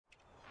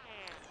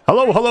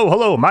Hello, hello,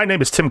 hello. My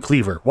name is Tim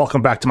Cleaver.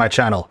 Welcome back to my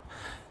channel.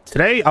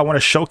 Today, I want to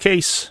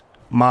showcase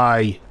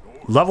my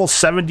level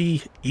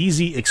 70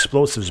 easy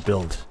explosives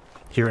build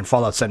here in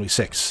Fallout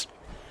 76.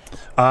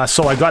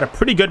 So I got a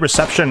pretty good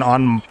reception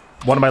on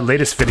one of my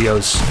latest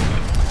videos,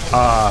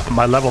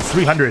 my level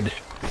 300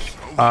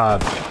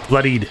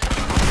 bloodied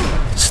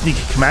sneak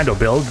commando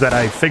build that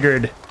I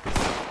figured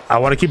I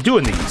want to keep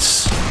doing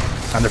these.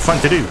 And they're fun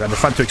to do, and they're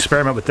fun to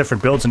experiment with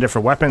different builds and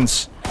different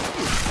weapons.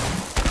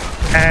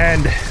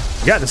 And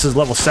yeah, this is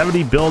level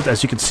 70 build,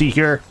 as you can see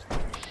here.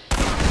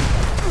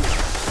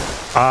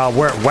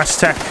 We're at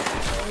West Tech.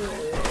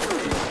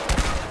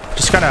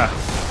 Just kind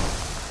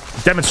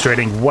of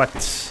demonstrating what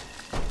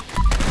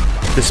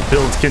this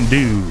build can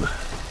do.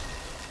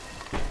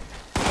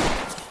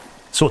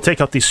 So we'll take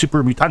out these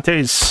Super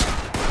Mutantes,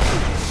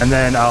 and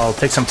then I'll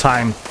take some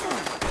time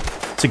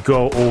to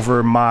go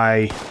over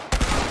my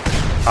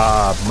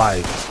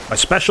my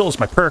specials,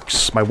 my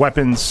perks, my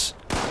weapons,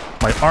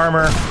 my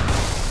armor,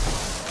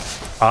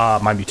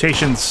 my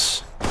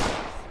mutations.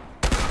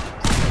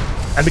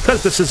 And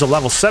because this is a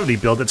level 70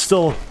 build, it's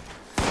still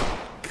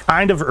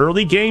kind of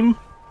early game.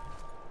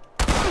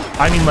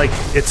 I mean, like,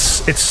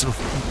 it's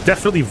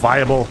definitely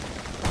viable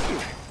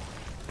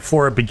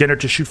for a beginner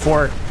to shoot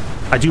for.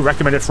 I do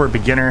recommend it for a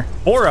beginner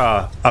or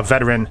a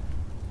veteran,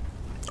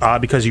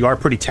 because you are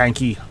pretty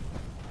tanky.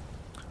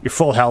 You're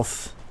full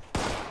health,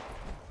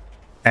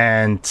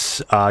 and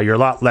you're a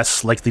lot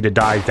less likely to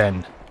die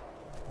than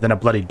a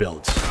bloodied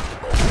build.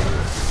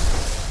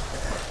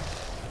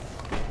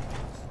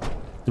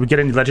 Did we get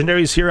any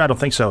legendaries here? I don't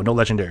think so. No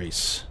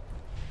legendaries.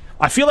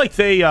 I feel like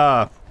they,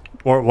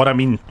 or what I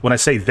mean when I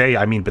say they,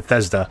 I mean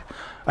Bethesda.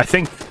 I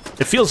think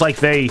it feels like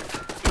they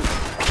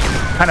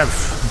kind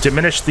of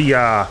diminished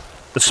the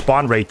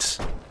spawn rate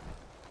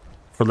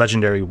for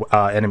legendary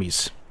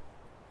enemies.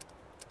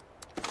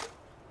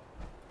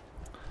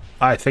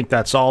 I think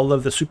that's all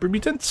of the super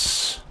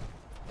mutants.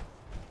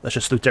 Let's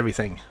just loot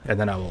everything, and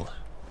then I will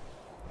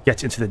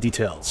get into the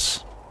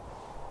details.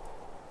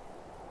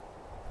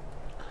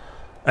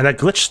 And that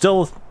glitch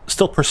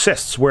still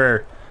persists,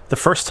 where the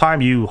first time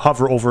you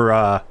hover over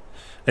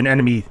an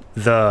enemy,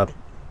 the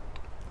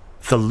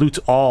loot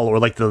all, or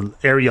like the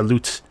area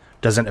loot,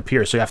 doesn't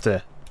appear, so you have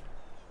to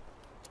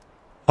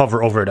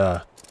hover over it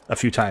a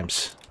few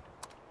times.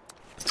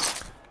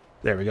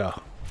 There we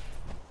go.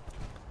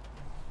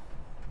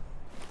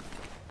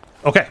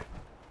 Okay.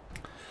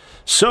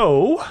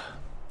 So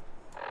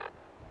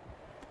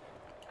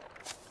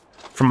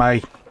for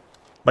my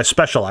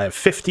special, I have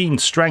 15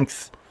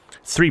 strength,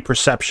 3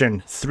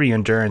 perception, 3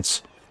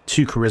 endurance,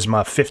 2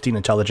 charisma, 15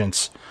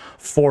 intelligence,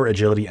 4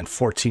 agility, and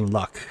 14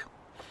 luck.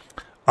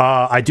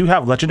 I do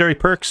have legendary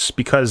perks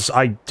because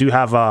I do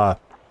have a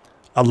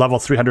level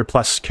 300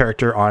 plus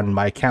character on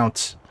my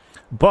account,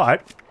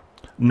 but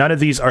none of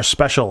these are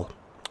special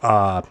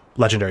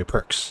legendary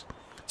perks.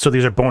 So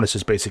these are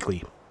bonuses,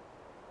 basically.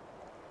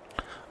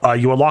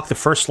 You unlock the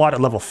first slot at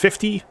level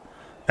 50,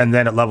 and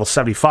then at level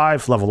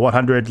 75, level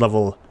 100,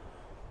 level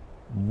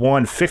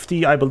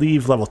 150, I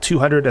believe, level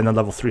 200, and then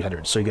level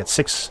 300. So you get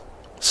six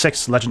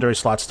legendary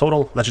slots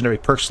total, legendary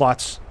perk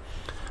slots.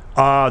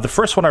 The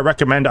first one I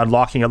recommend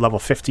unlocking at level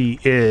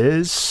 50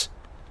 is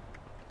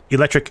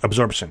Electric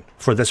Absorption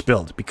for this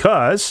build,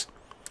 because,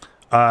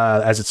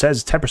 as it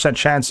says, 10%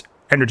 chance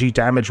energy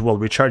damage will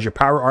recharge your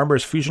power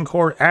armor's fusion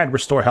core and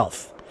restore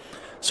health.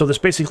 So this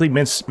basically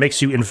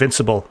makes you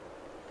invincible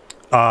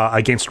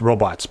against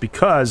robots,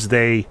 because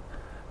they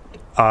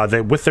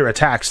with their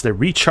attacks, they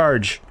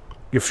recharge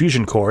your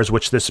fusion cores,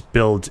 which this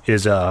build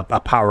is a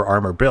power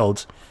armor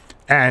build,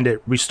 and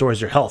it restores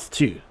your health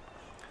too.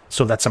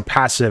 So that's some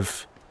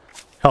passive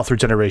health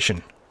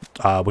regeneration,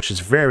 which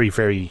is very,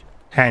 very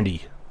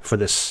handy for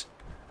this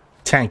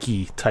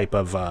tanky type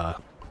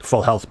of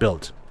full health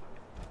build.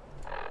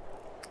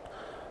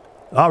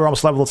 Oh, we're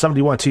almost level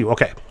 71 too.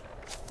 Okay.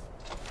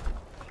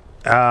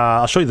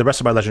 I'll show you the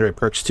rest of my legendary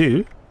perks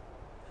too.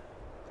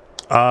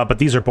 But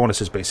these are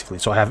bonuses, basically.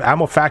 So I have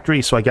Ammo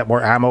Factory, so I get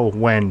more ammo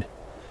when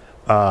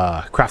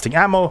crafting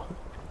ammo.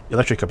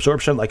 Electric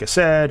Absorption, like I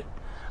said.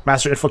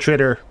 Master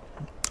Infiltrator.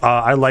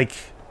 I like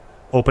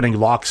opening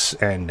locks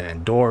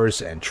and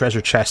doors and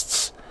treasure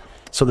chests.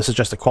 So this is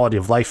just a quality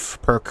of life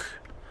perk.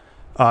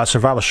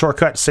 Survival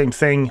Shortcut, same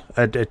thing.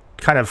 It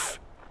kind of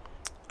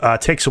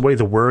takes away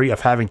the worry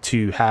of having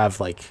to have,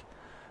 like,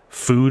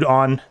 food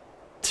on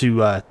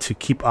to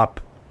keep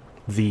up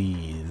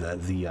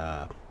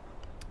the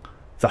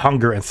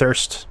hunger and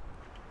thirst.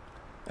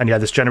 And yeah,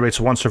 this generates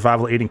 1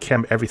 survival aiding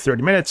chem every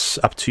 30 minutes,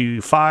 up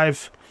to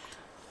 5.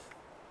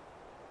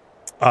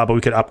 But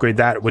we could upgrade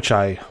that, which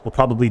I will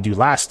probably do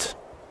last.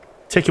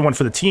 Taking 1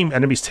 for the team.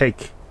 Enemies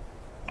take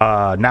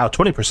now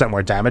 20%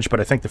 more damage, but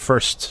I think the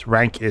first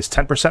rank is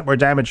 10% more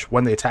damage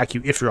when they attack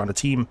you if you're on a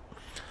team.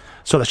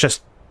 So that's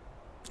just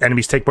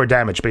enemies take more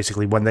damage,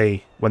 basically, when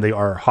they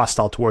are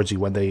hostile towards you,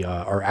 when they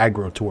are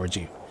aggro towards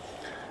you.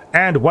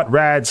 And what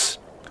rads?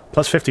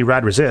 Plus 50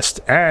 rad resist,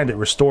 and it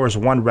restores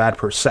 1 rad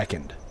per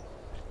second.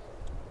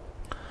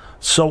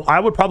 So I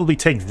would probably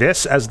take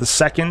this as the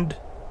second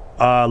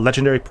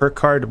legendary perk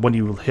card when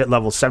you hit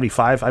level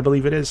 75, I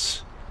believe it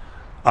is.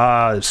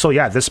 So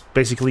yeah, this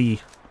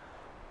basically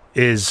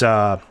is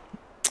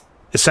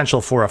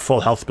essential for a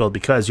full health build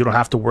because you don't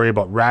have to worry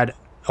about rad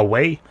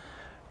away.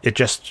 It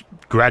just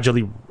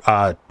gradually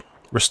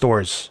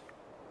restores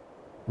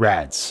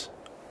rads,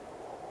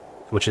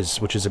 which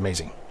is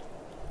amazing.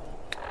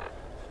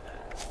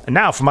 And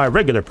now for my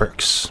regular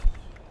perks.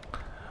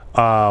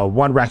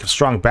 1 rank of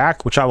strong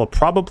back, which I will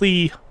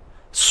probably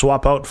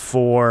swap out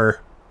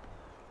for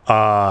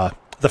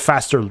the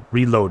faster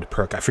reload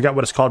perk. I forget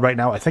what it's called right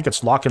now. I think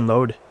it's lock and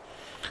load.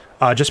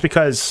 Just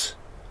because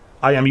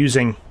I am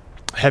using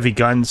heavy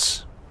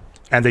guns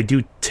and they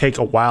do take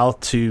a while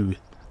to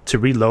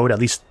reload, at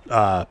least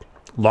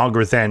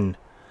longer than,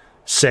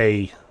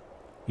 say,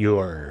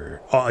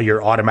 your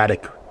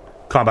automatic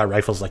combat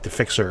rifles like the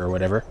Fixer or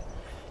whatever.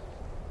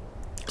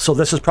 So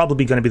this is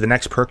probably going to be the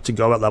next perk to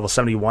go at level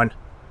 71.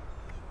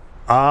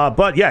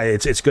 But yeah,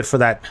 it's good for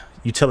that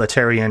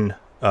utilitarian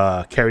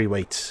carry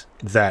weight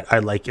that I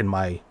like in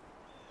my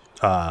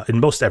in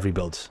most every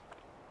build.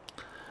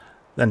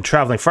 Then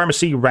Traveling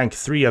Pharmacy, rank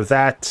 3 of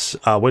that.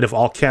 Weight of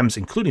all chems,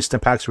 including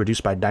Stimpaks,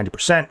 reduced by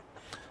 90%.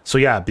 So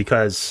yeah,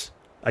 because,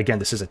 again,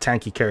 this is a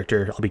tanky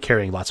character, I'll be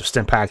carrying lots of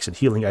Stimpaks and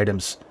healing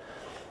items.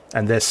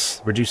 And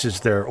this reduces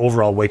their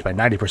overall weight by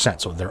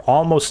 90%. So they're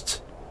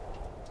almost...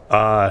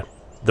 the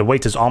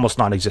weight is almost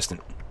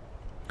non-existent.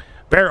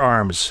 Bear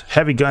Arms,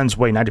 heavy guns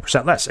weigh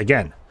 90% less.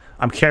 Again,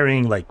 I'm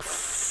carrying like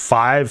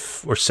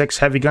 5 or 6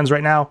 heavy guns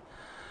right now.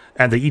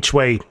 And they each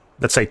weigh,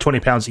 let's say, 20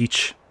 pounds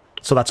each.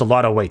 So that's a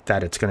lot of weight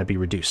that it's going to be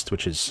reduced,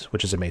 which is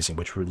amazing,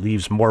 which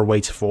leaves more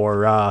weight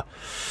for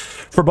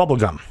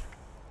bubblegum.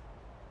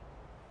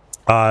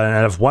 And I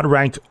have 1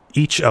 rank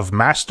each of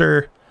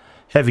Master,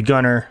 Heavy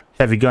Gunner,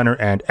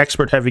 and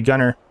Expert Heavy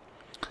Gunner.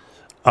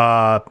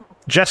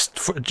 Just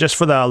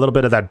for the little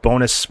bit of that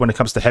bonus when it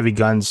comes to heavy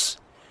guns,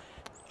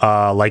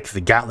 like the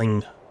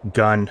Gatling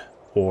gun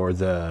or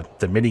the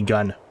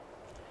minigun,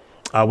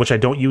 which I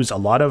don't use a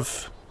lot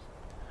of.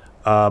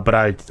 But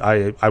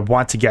I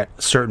want to get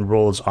certain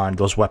rolls on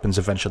those weapons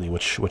eventually,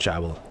 which I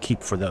will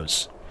keep for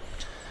those.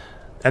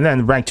 And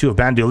then rank 2 of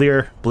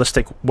Bandolier,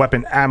 ballistic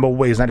weapon ammo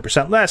weighs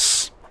 90%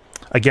 less.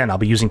 Again, I'll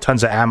be using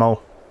tons of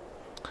ammo,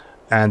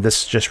 and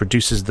this just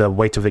reduces the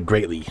weight of it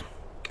greatly.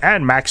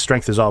 And max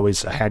strength is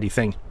always a handy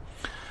thing.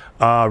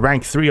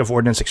 Rank 3 of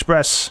Ordnance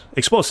Express,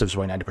 explosives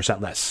weigh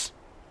 90% less.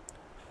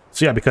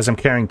 So yeah, because I'm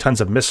carrying tons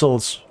of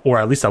missiles, or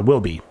at least I will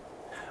be,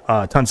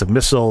 tons of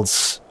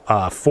missiles,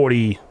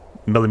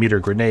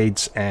 40mm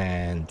grenades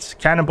and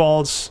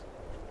cannonballs,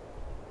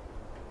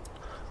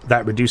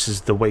 that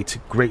reduces the weight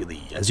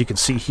greatly. As you can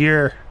see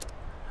here,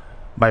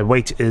 my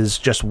weight is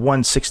just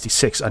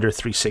 166 under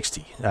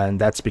 360, and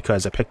that's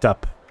because I picked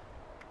up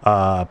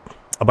a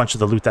bunch of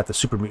the loot that the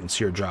super mutants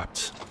here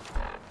dropped.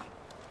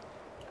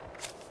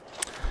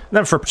 And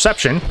then for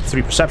perception,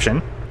 3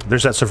 perception,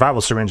 there's that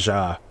survival syringe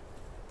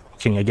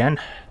king again.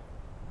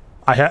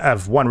 I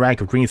have 1 rank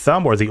of Green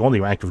Thumb, or the only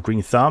rank of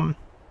Green Thumb.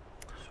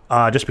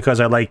 Just because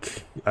I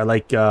like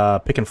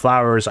picking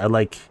flowers, I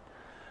like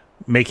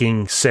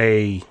making,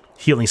 say,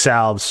 healing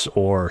salves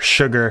or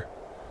sugar.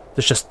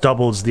 This just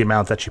doubles the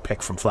amount that you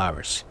pick from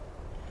flowers.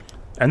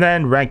 And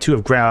then rank 2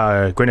 of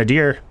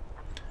Grenadier,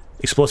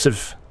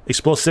 explosives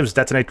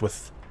detonate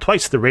with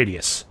twice the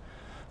radius.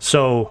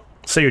 So,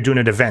 say you're doing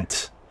an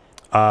event,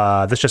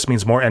 this just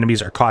means more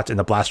enemies are caught in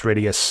the blast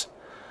radius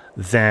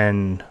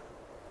than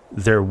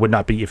there would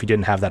not be if you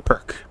didn't have that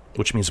perk,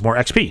 which means more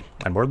XP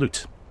and more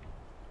loot.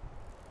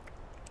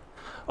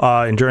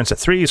 Endurance at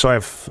 3, so I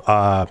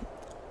have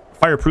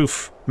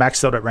Fireproof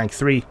maxed out at rank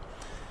 3.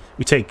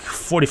 We take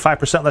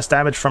 45% less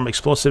damage from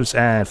explosives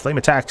and flame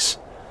attacks,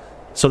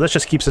 so this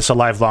just keeps us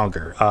alive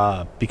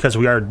longer. Because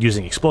we are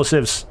using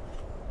explosives,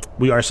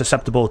 we are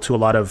susceptible to a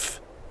lot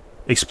of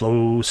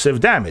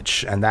explosive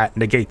damage, and that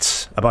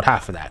negates about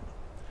half of that.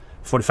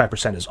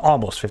 45% is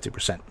almost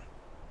 50%.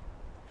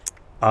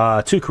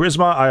 2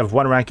 Charisma, I have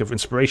 1 rank of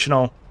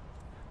Inspirational.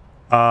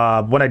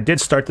 When I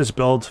did start this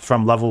build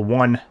from level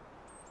 1,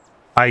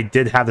 I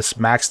did have this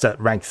maxed at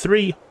rank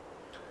 3,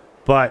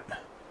 but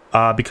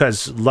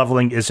because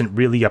leveling isn't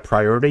really a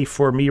priority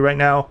for me right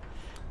now,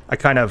 I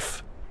kind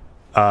of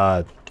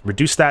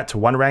reduced that to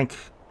 1 rank.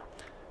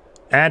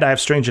 And I have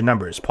Strange in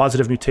Numbers.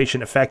 Positive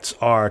mutation effects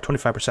are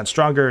 25%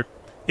 stronger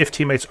if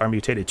teammates are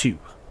mutated too.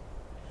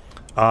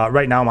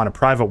 Right now I'm on a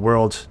private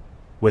world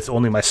with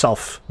only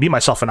myself,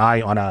 myself, and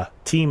I on a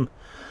team.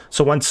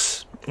 So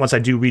once I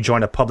do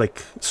rejoin a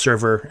public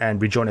server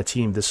and rejoin a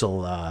team, this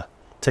will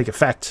take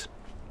effect.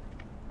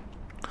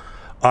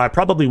 I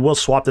probably will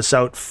swap this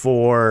out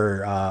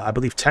for, I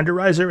believe,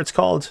 Tenderizer it's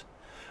called,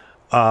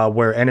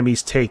 where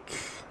enemies take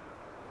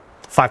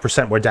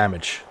 5% more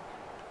damage.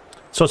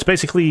 So it's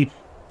basically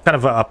kind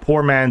of a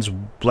poor man's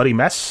bloody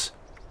mess,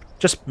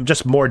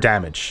 just more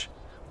damage.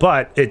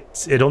 But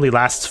it only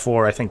lasts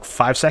for, I think,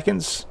 5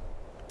 seconds.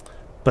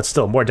 But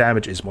still, more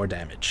damage is more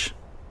damage.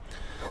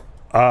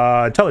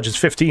 Intelligence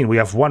 15, we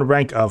have 1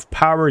 rank of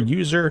Power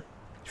User.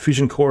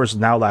 Fusion cores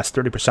now last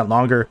 30%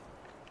 longer.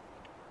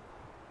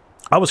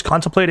 I was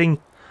contemplating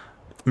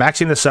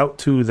maxing this out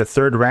to the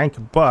 3rd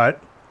rank,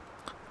 but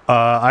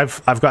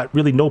I've got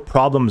really no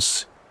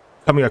problems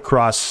coming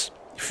across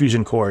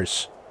fusion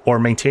cores or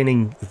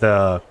maintaining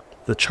the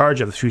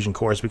charge of the fusion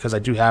cores, because I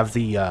do have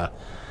the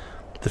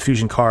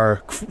fusion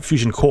core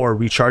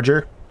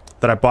recharger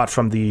that I bought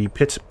from the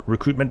Pit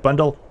recruitment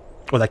bundle,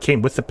 or that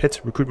came with the Pit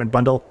recruitment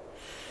bundle,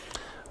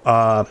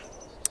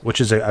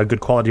 which is a good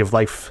quality of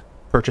life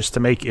purchase to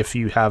make if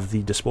you have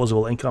the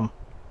disposable income.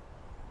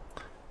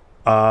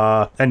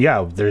 And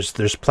yeah,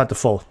 there's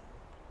plentiful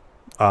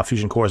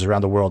fusion cores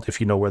around the world if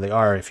you know where they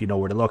are, if you know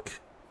where to look.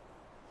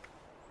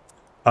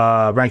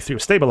 Rank 3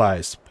 was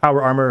stabilized.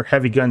 Power armor,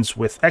 heavy guns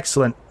with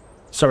excellent...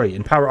 Sorry,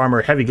 in power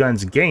armor, heavy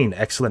guns gain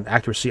excellent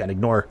accuracy and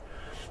ignore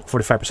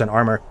 45%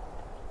 armor.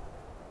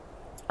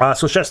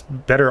 So it's just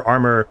better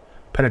armor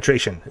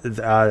penetration.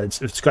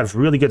 It's got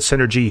really good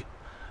synergy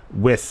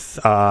with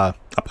a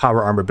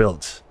power armor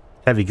build.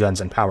 Heavy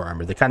guns and power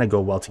armor, they kind of go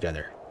well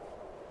together,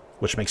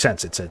 which makes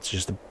sense. It's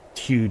just a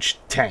huge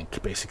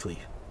tank, basically.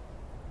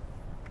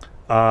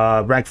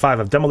 Rank 5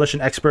 of Demolition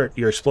Expert.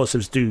 Your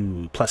explosives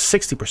do plus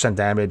 60%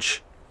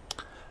 damage.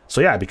 So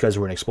yeah, because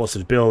we're an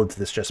explosive build,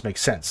 this just makes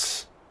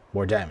sense.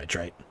 More damage,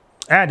 right?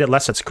 And it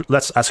lets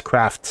us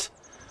craft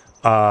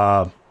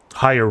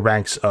higher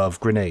ranks of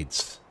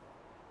grenades.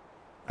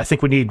 I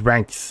think we need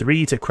rank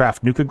 3 to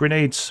craft Nuka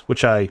grenades,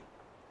 which I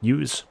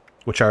use,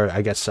 which are,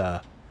 I guess,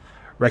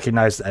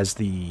 recognized as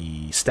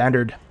the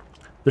standard.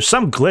 There's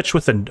some glitch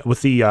with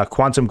the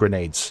quantum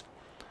grenades,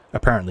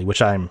 apparently,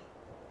 which I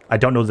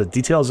don't know the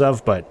details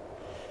of, but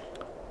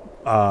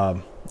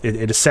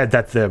it is said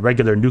that the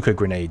regular Nuka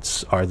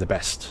grenades are the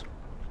best.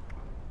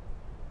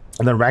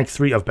 And then rank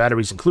 3 of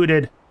batteries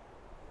included.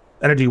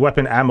 Energy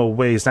weapon ammo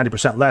weighs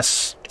 90%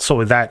 less,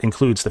 so that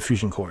includes the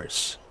fusion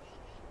cores.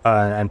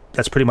 And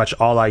that's pretty much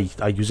all I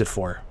use it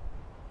for,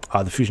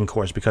 the fusion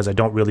cores, because I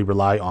don't really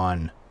rely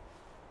on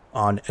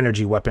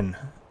energy weapon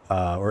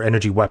or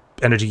energy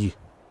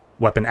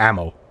weapon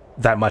ammo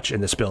that much in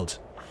this build.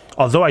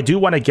 Although I do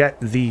want to get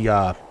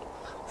the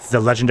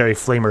legendary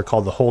flamer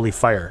called the Holy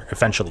Fire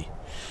eventually,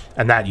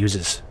 and that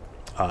uses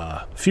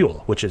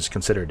fuel, which is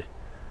considered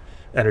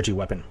energy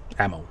weapon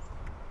ammo.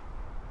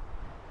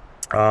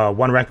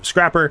 1 rank of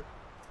Scrapper.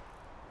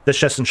 This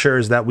just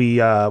ensures that we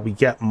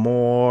get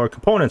more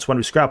components when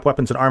we scrap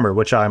weapons and armor,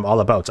 which I'm all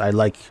about. I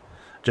like,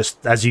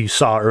 just as you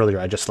saw earlier,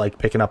 I just like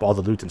picking up all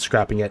the loot and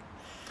scrapping it.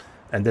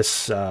 And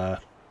this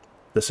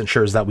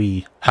ensures that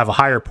we have a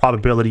higher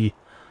probability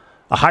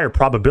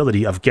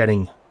of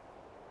getting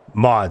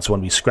mods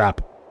when we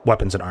scrap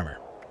weapons and armor.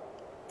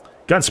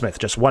 Gunsmith,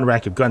 just 1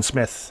 rank of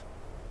Gunsmith.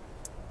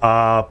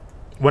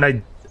 When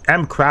I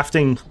am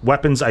crafting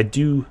weapons, I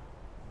do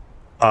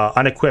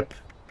unequip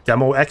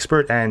Demo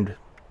Expert, and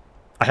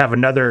I have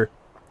another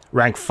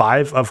rank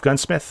 5 of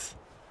Gunsmith,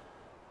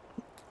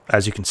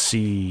 as you can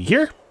see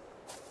here.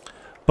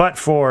 But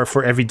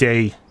for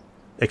everyday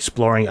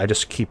exploring, I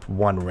just keep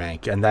 1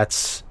 rank, and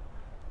that's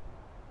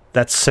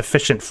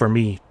sufficient for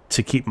me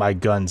to keep my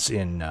guns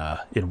in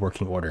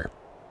working order.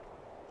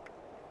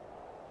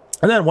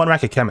 And then 1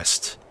 rank of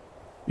Chemist.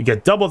 You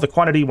get double the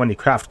quantity when you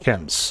craft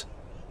chems.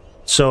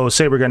 So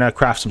say we're gonna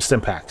craft some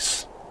stim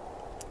packs.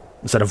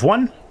 Instead of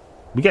 1,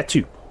 we get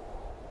 2.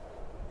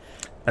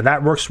 And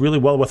that works really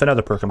well with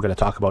another perk I'm going to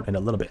talk about in a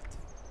little bit.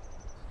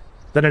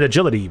 Then in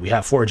agility, we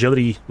have 4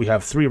 agility. We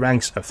have 3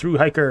 ranks of through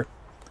hiker.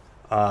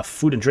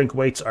 Food and drink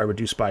weights are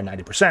reduced by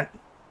 90%.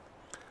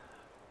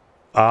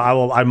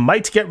 I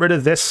might get rid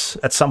of this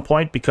at some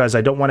point because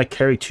I don't want to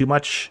carry too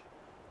much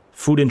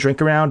food and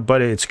drink around,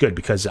 but it's good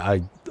because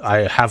I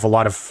have a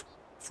lot of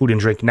food and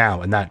drink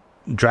now, and that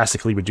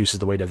drastically reduces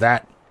the weight of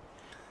that.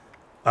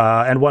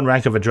 And 1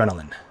 rank of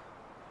adrenaline.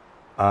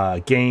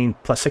 Gain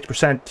plus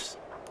 6%,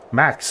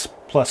 max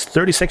plus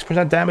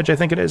 36% damage, I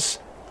think it is,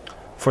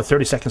 for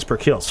 30 seconds per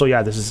kill. So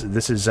yeah,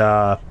 this is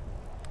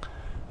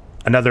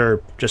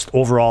another just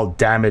overall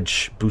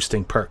damage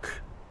boosting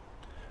perk.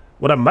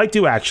 What I might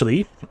do,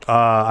 actually,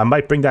 I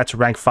might bring that to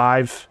rank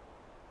 5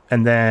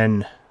 and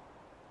then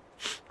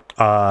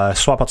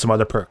swap out some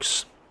other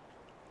perks.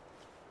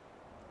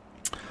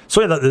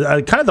 So yeah,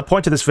 kind of the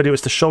point of this video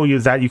is to show you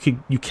that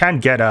you can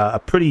get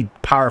a pretty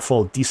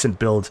powerful, decent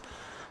build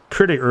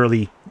pretty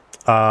early,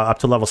 up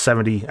to level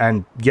 70,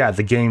 and yeah,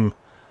 the game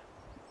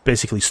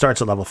basically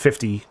starts at level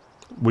 50,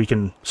 where you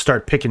can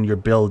start picking your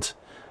build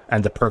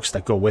and the perks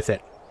that go with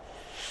it.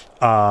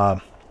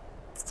 But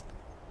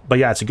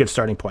yeah, it's a good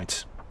starting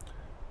point.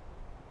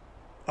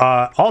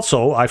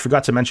 Also, I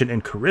forgot to mention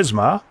in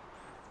Charisma,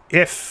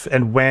 if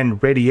and when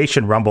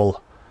Radiation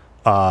Rumble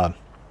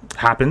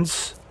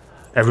happens,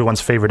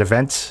 everyone's favorite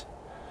event,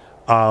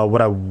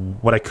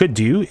 what I could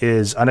do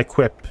is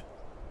unequip,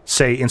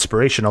 say,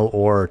 Inspirational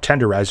or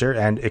Tenderizer,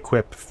 and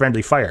equip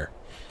Friendly Fire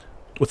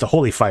with the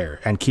Holy Fire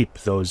and keep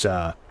those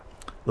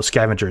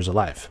scavengers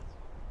alive.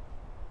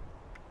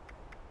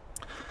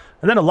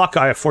 And then a luck,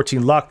 I have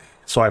 14 luck,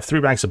 so I have 3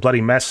 ranks of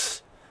Bloody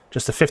Mess,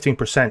 just a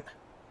 15%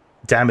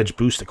 damage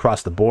boost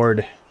across the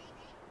board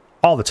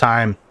all the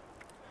time,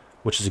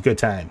 which is a good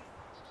time.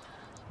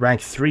 Rank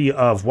 3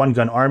 of One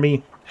Gun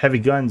Army. Heavy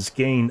guns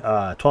gain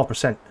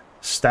 12%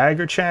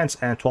 stagger chance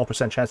and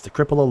 12% chance to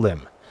cripple a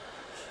limb.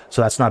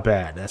 So that's not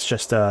bad. That's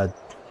just a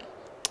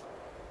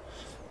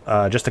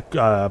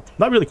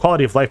not really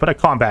quality of life, but a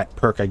combat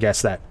perk, I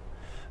guess, that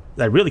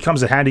really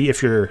comes in handy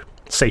if you're,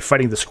 say,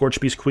 fighting the Scorch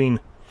Beast Queen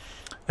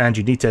and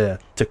you need to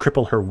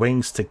cripple her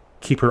wings to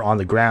keep her on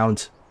the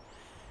ground.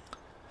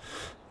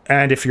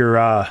 And if you're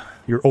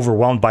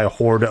overwhelmed by a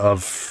horde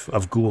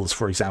of ghouls,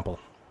 for example.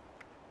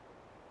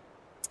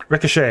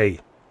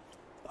 Ricochet,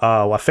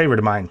 a favorite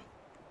of mine.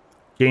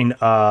 Gain,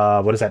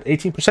 what is that,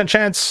 18%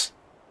 chance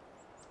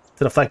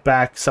to deflect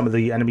back some of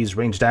the enemy's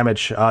range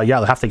damage. Yeah,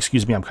 you'll have to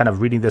excuse me, I'm kind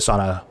of reading this on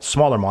a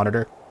smaller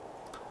monitor.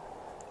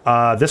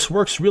 This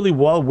works really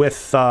well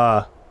with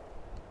the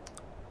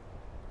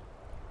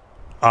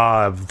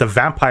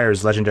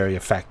Vampire's legendary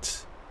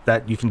effect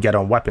that you can get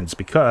on weapons,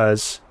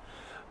 because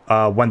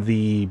when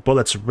the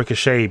bullets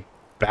ricochet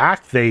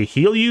back, they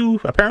heal you,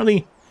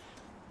 apparently.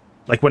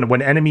 Like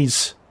when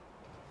enemies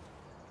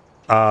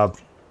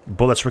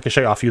bullets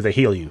ricochet off you, they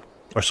heal you.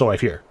 Or so I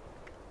hear.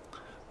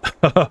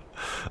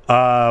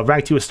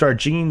 Rank 2 is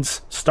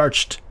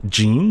Starched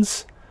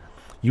Genes.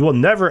 You will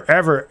never,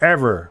 ever,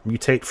 ever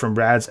mutate from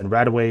rads, and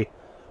Radaway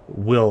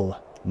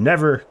will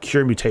never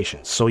cure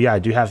mutations. So yeah, I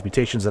do have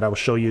mutations that I will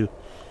show you.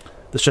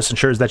 This just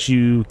ensures that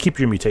you keep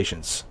your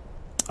mutations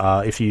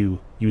if you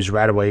use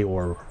Radaway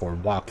or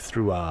walk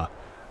through a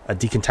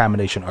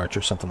decontamination arch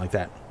or something like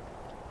that.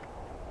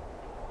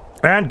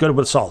 And good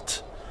with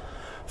Assault.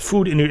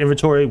 Food in your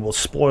inventory will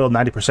spoil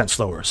 90%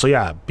 slower. So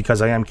yeah,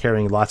 because I am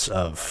carrying lots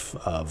of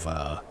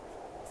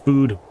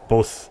food,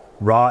 both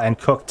raw and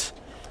cooked,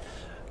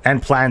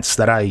 and plants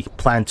that I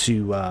plan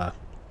to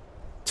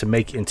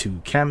make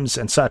into chems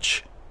and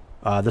such,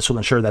 this will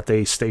ensure that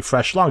they stay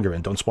fresh longer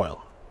and don't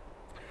spoil.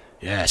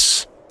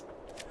 Yes.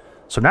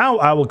 So now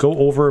I will go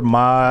over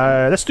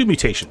my... Let's do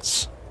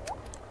mutations.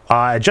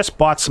 I just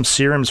bought some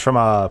serums from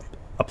a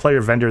player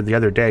vendor the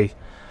other day.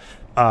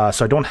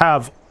 So I don't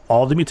have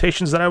all the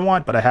mutations that I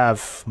want, but I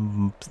have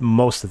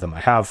most of them.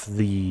 I have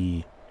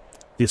the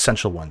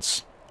essential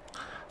ones.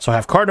 So I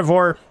have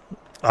Carnivore,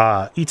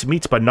 eats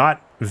meat but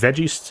not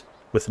veggies,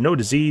 with no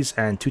disease,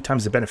 and 2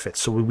 times the benefits.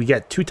 So we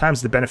get 2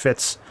 times the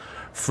benefits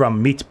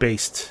from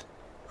meat-based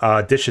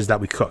dishes that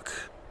we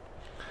cook.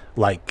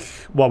 Like,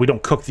 well, we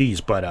don't cook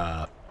these, but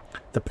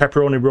the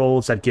pepperoni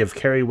rolls that give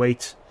carry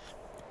weight,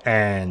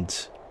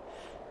 and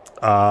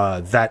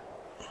that,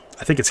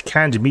 I think it's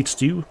canned meat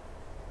stew,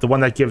 the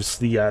one that gives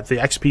the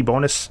XP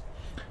bonus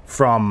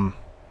from,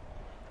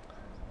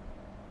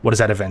 what is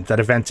that event? That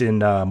event in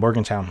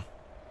Morgantown.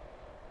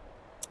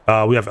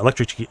 We have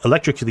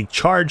electrically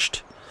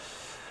charged.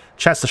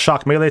 Chance to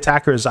shock melee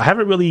attackers. I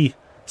haven't really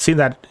seen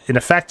that in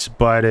effect,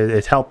 but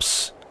it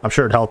helps. I'm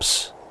sure it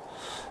helps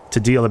to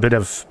deal a bit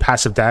of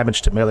passive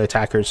damage to melee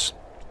attackers.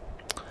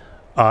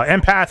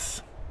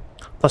 Empath,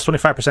 plus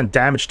 25%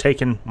 damage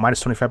taken,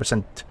 minus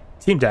 25%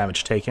 team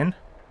damage taken.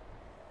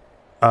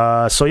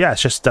 So yeah,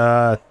 it's just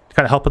kind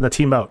of helping the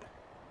team out.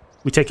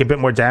 We take a bit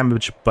more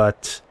damage,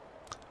 but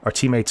our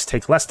teammates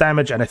take less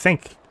damage, and I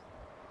think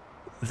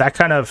that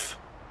kind of...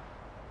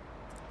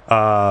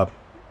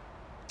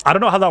 I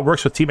don't know how that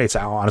works with teammates,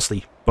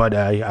 honestly, but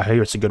I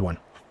hear it's a good one.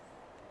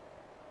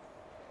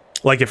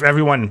 Like, if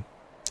everyone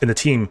in the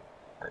team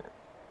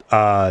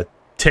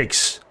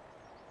takes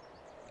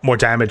more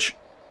damage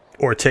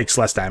or takes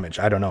less damage,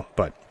 I don't know,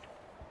 but...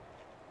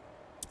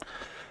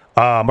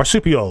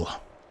 Marsupial.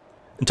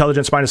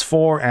 Intelligence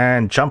 -4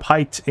 and jump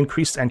height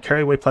increased and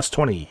carry weight plus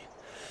 20.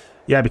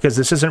 Yeah, because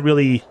this isn't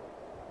really...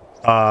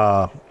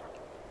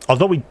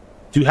 although we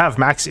do have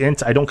max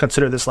int, I don't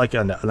consider this like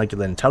an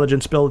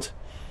intelligence build.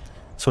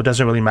 So it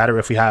doesn't really matter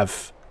if we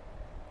have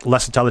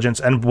less intelligence.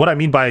 And what I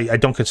mean by I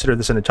don't consider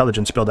this an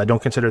intelligence build, I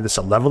don't consider this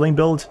a leveling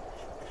build,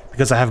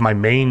 because I have my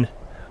main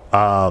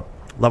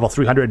level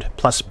 300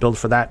 plus build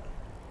for that.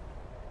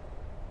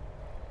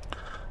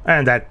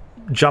 And that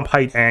jump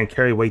height and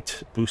carry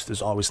weight boost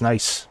is always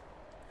nice.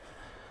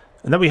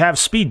 And then we have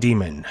Speed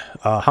Demon.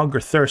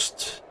 Hunger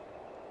Thirst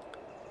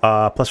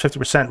plus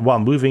 50% while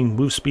moving,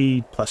 move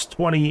speed plus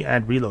 20,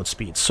 and reload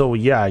speed. So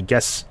yeah, I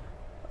guess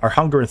our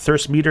hunger and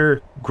thirst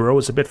meter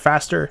grows a bit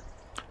faster,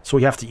 so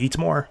we have to eat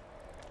more.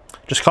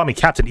 Just call me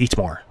Captain Eat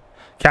More.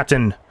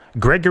 Captain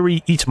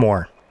Gregory Eat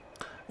More.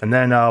 And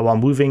then while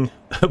moving,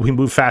 we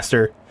move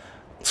faster,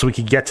 so we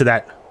can get to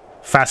that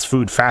fast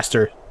food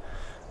faster.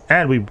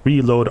 And we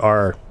reload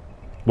our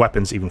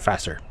weapons even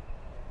faster.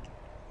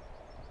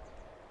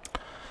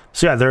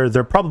 So yeah,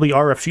 there probably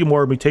are a few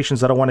more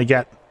mutations that I want to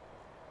get,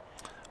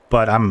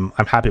 but I'm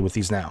happy with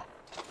these now.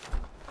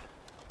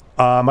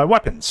 My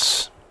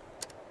weapons.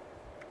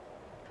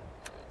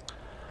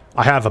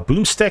 I have a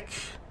boomstick,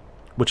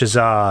 which is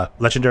a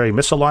legendary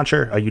missile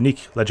launcher, a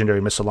unique legendary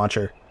missile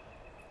launcher.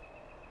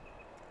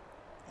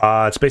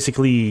 It's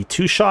basically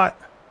 2-shot,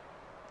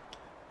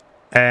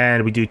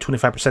 and we do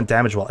 25%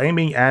 damage while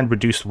aiming and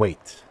reduced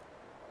weight.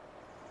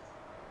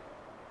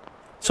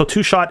 So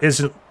 2-shot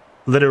isn't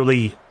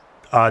literally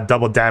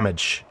double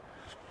damage.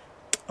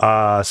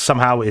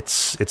 Somehow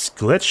it's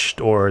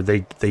glitched, or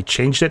they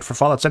changed it for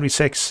Fallout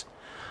 76.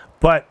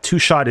 But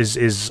two-shot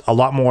is a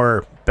lot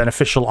more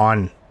beneficial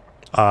on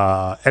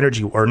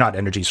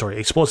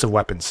explosive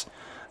weapons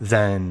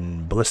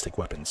than ballistic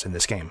weapons in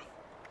this game.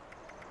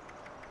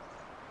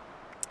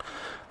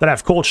 Then I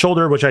have Cold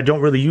Shoulder, which I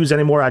don't really use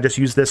anymore. I just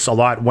used this a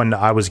lot when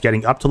I was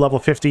getting up to level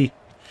 50.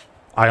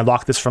 I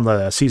unlocked this from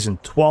the Season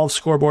 12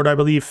 scoreboard, I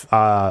believe.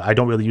 I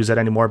don't really use it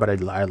anymore, but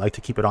I like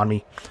to keep it on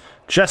me,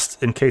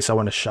 just in case I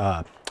want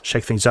to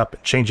shake things up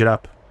and change it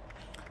up.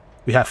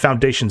 We have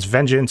Foundation's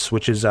Vengeance,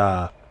 which is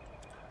a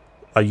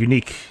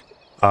unique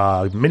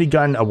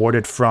minigun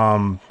awarded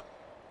from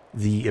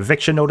the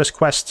Eviction Notice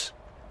quest.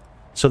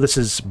 So this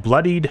is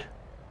bloodied,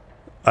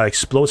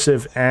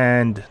 explosive,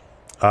 and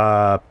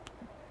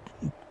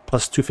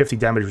plus 250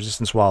 damage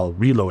resistance while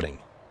reloading.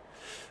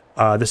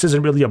 This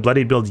isn't really a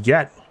bloodied build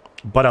yet,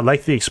 but I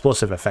like the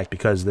explosive effect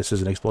because this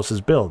is an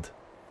explosives build.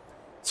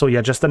 So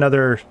yeah, just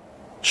another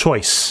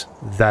choice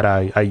that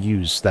I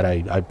use, that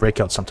I break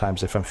out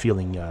sometimes if I'm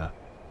feeling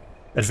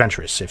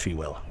adventurous, if you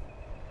will.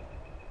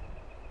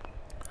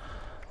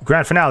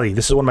 Grand Finale.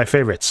 This is one of my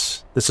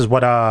favorites. This is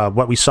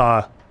what we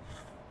saw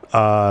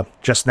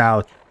just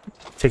now,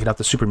 taking out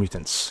the super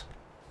mutants.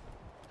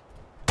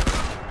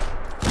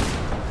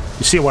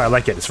 You see why I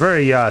like it. It's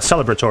very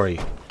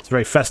celebratory. It's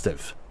very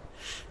festive.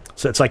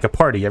 So it's like a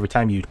party every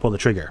time you pull the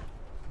trigger.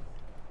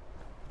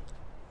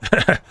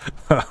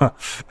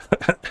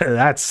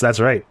 That's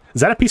right.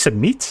 Is that a piece of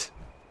meat?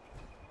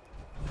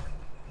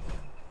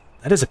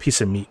 That is a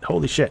piece of meat.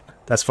 Holy shit.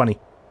 That's funny.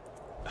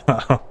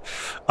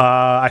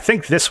 I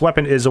think this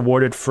weapon is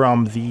awarded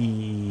from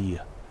the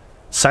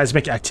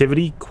Seismic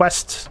Activity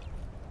quest,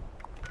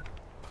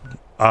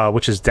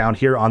 which is down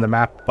here on the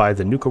map by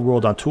the Nuka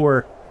World on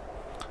tour.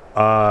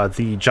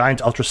 The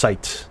giant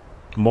ultracite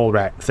mole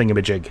rat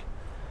thingamajig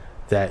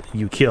that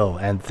you kill,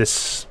 and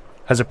this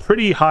has a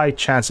pretty high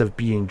chance of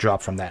being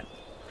dropped from that.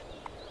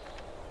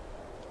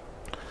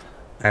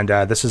 And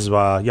this is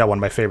yeah, one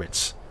of my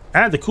favorites.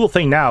 And the cool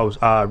thing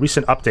now,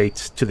 recent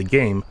update to the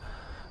game,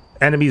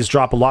 enemies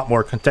drop a lot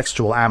more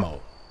contextual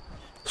ammo.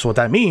 So what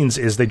that means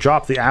is they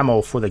drop the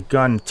ammo for the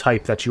gun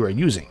type that you are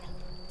using.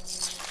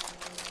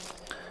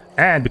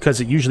 And because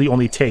it usually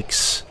only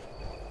takes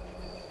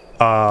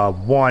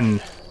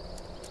one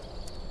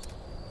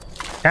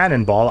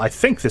cannonball, I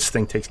think this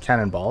thing takes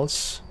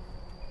cannonballs.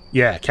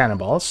 Yeah,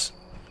 cannonballs.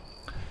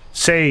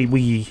 Say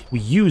we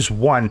use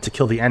one to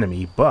kill the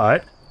enemy,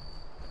 but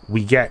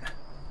we get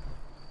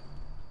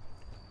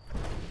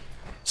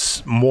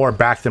more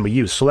back than we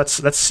use. So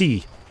let's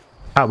see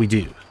how we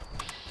do.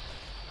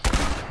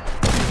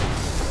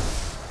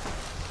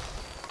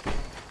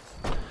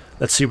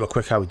 Let's see real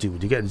quick how we do.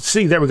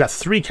 See there, we got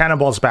 3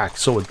 cannonballs back.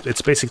 So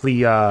it's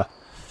basically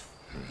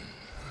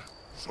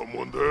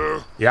Someone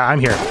there? yeah, I'm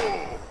here.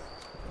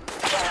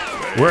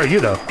 Where are you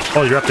though?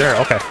 Oh, you're up there.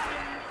 Okay.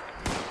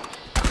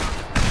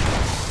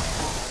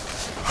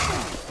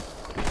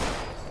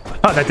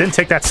 Oh, that didn't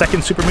take that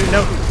second super mutant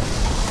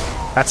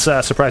out? That's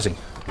surprising.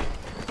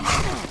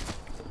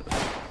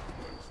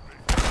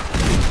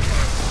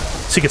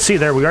 So you can see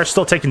there, we are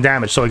still taking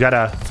damage, so we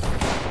gotta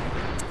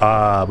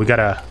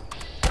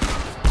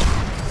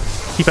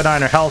keep an eye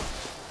on our health,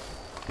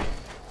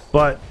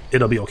 but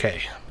it'll be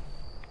okay.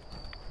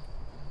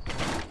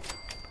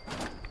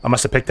 I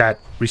must have picked that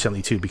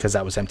recently too, because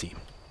that was empty.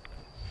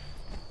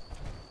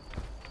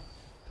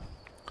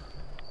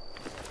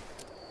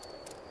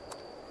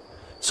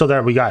 So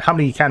there we got, how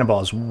many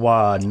cannonballs?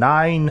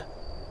 9,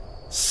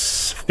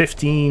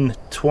 15,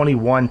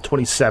 21,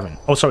 27.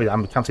 Oh, sorry,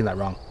 I'm counting that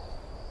wrong.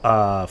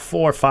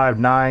 4, 5,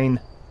 9,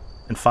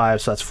 and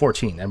 5, so that's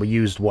 14. And we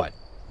used, what,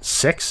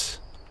 6?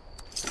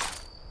 So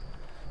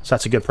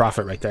that's a good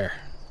profit right there.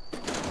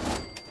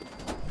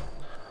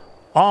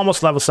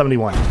 Almost level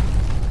 71.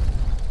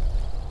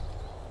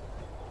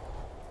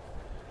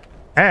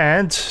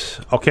 And,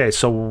 okay,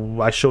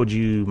 so I showed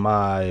you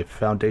my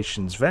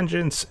Foundation's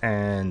Vengeance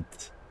and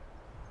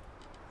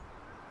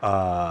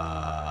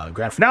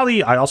Grand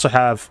Finale. I also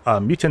have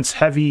Mutant's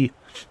Heavy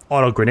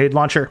Auto Grenade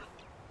Launcher.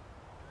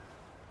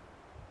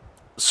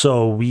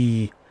 So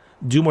we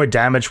do more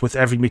damage with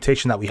every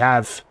mutation that we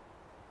have.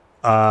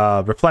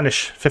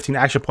 Replenish 15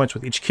 action points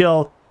with each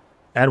kill,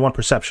 and 1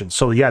 perception.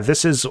 So yeah,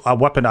 this is a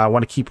weapon I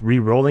want to keep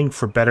re-rolling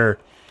for better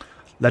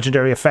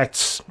legendary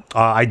effects.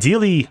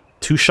 Ideally,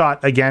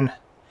 2-shot again,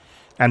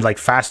 and like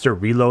faster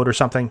reload or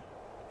something.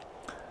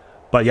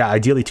 But yeah,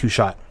 ideally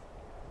 2-shot.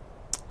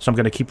 So I'm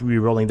going to keep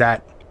re-rolling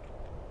that.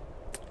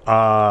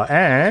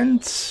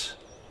 And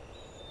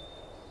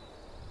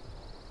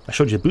I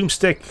showed you the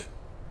boomstick.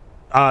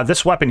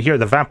 This weapon here,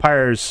 the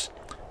Vampire's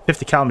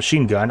 50 cal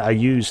machine gun, I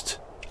used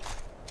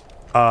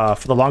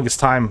for the longest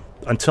time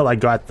until I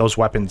got those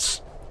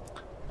weapons.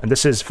 And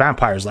this is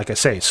Vampires, like I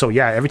say. So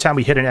yeah, every time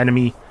we hit an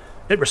enemy,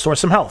 it restores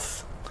some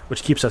health,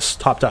 which keeps us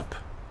topped up.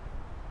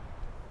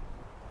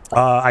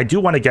 I do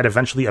want to get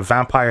eventually a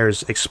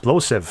Vampire's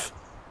explosive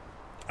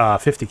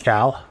 50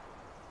 cal.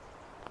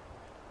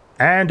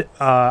 And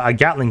a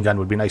Gatling gun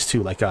would be nice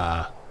too, like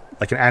a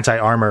like an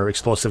anti-armor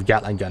explosive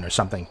Gatling gun or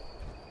something.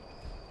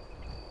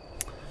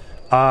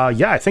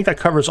 Yeah, I think that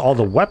covers all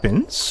the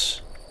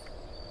weapons.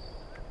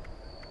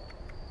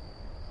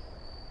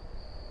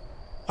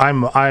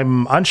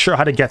 I'm unsure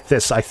how to get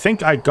this. I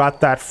think I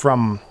got that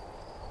from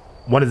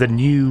one of the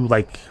new,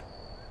 like,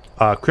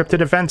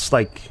 cryptid events,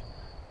 like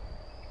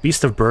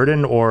Beast of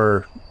Burden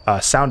or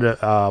Sound,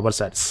 what's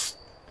that?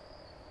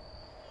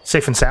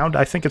 Safe and Sound,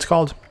 I think it's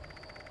called.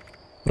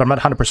 But I'm not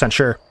 100%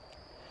 sure.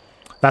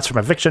 That's from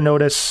Eviction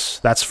Notice.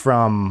 That's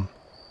from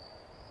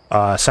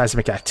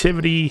Seismic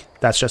Activity.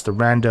 That's just a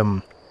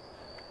random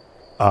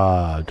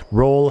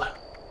roll.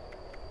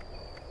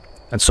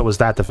 And so is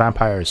that the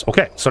vampires.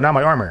 Okay, so now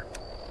my armor.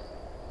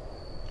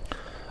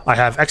 I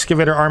have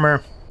Excavator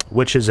armor,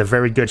 which is a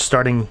very good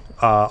starting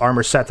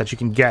armor set that you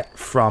can get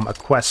from a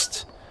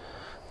quest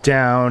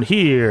down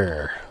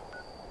here.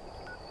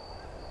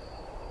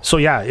 So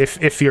yeah,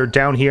 if you're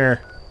down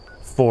here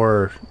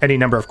for any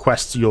number of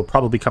quests, you'll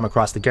probably come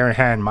across the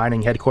Garahan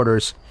mining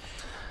headquarters.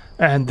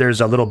 And there's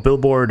a little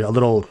billboard, a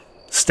little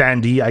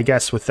standee, I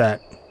guess, with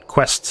that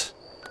quest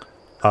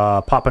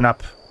popping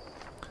up.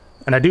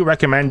 And I do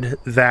recommend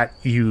that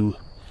you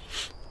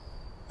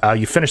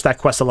finish that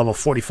quest at level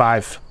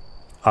 45,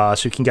 so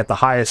you can get the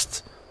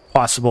highest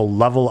possible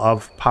level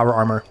of power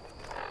armor.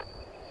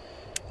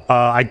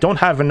 I don't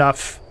have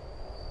enough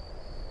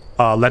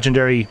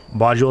legendary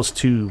modules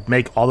to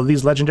make all of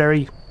these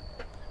legendary,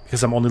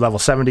 because I'm only level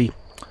 70,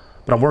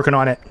 but I'm working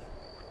on it.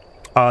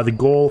 The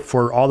goal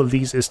for all of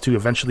these is to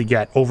eventually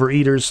get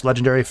Overeater's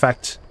legendary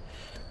effect,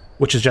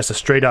 which is just a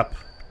straight up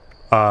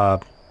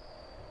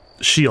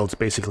shield,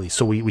 basically,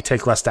 so we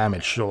take less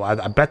damage. So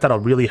I bet that'll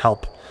really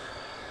help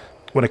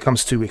when it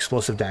comes to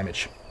explosive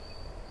damage.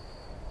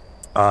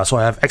 So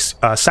I have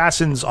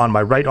assassins on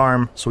my right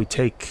arm, so we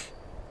take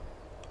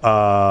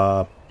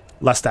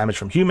less damage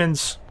from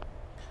humans.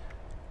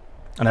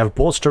 And I have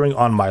bolstering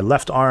on my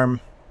left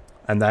arm,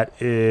 and that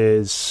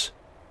is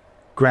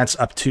grants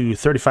up to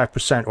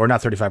 35%, or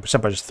not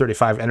 35%, but just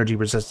 35 energy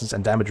resistance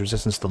and damage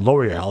resistance to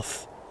lower your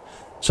health.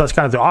 So that's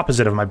kind of the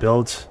opposite of my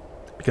build,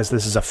 because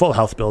this is a full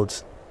health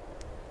build.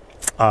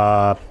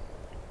 So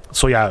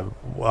yeah,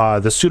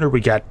 the sooner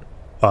we get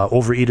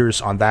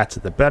Overeaters on that,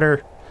 the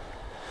better.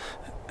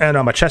 And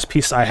on my chest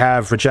piece, I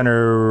have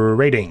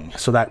Regenerating,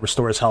 so that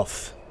restores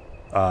health.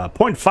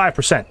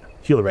 0.5%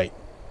 heal rate.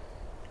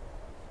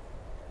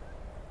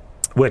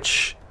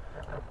 Which,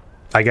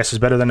 I guess, is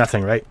better than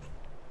nothing, right?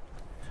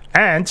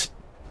 And,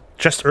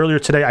 just earlier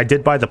today, I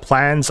did buy the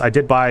plans. I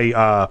did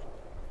buy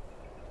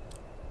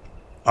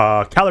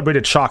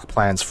calibrated shock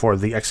plans for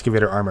the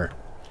Excavator armor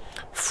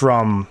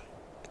from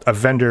a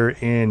vendor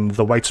in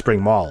the White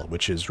Spring Mall,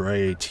 which is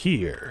right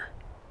here.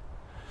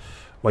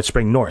 White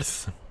Spring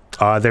North.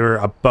 They were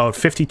about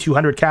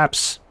 5,200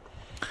 caps.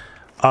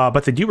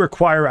 But they do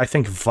require, I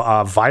think,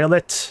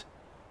 violet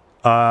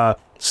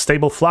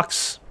stable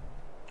flux.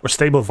 Or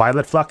stable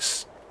violet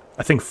flux.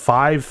 I think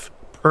 5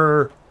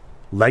 per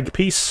leg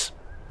piece.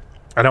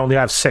 And I only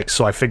have 6,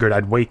 so I figured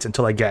I'd wait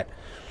until I get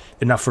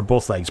enough for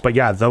both legs. But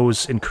yeah,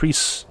 those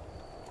increase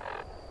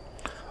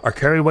our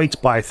carry weight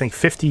by, I think,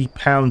 50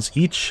 pounds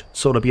each.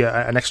 So it'll be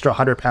an extra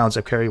 100 pounds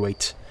of carry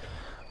weight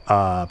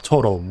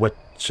total,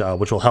 which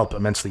will help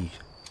immensely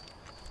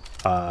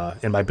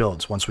in my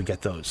builds once we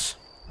get those.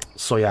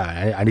 So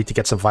yeah, I need to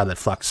get some violet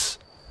flux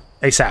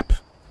ASAP.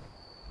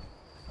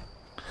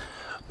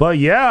 But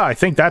yeah, I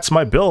think that's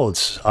my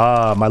build.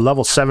 My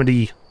level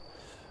 70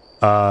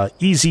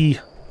 easy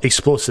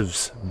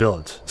explosives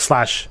build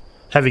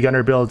 / heavy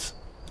gunner build.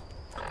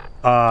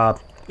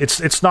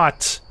 It's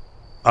not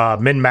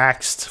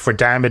min-maxed for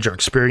damage or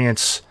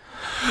experience,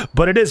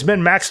 but it is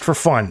min-maxed for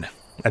fun,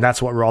 and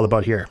that's what we're all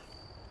about here.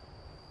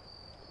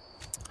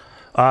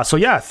 So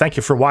yeah, thank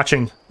you for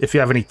watching. If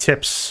you have any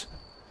tips,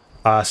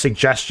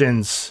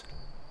 suggestions,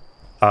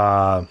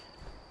 any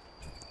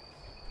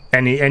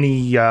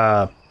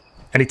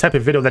type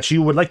of video that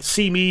you would like to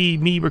see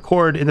me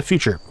record in the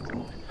future,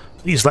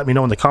 please let me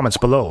know in the comments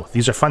below.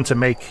 These are fun to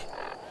make,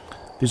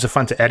 these are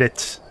fun to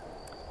edit,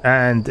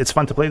 and it's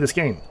fun to play this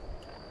game.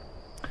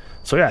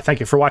 So yeah, thank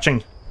you for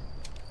watching.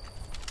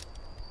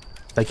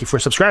 Thank you for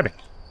subscribing.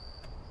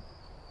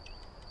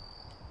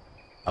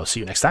 I'll see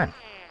you next time.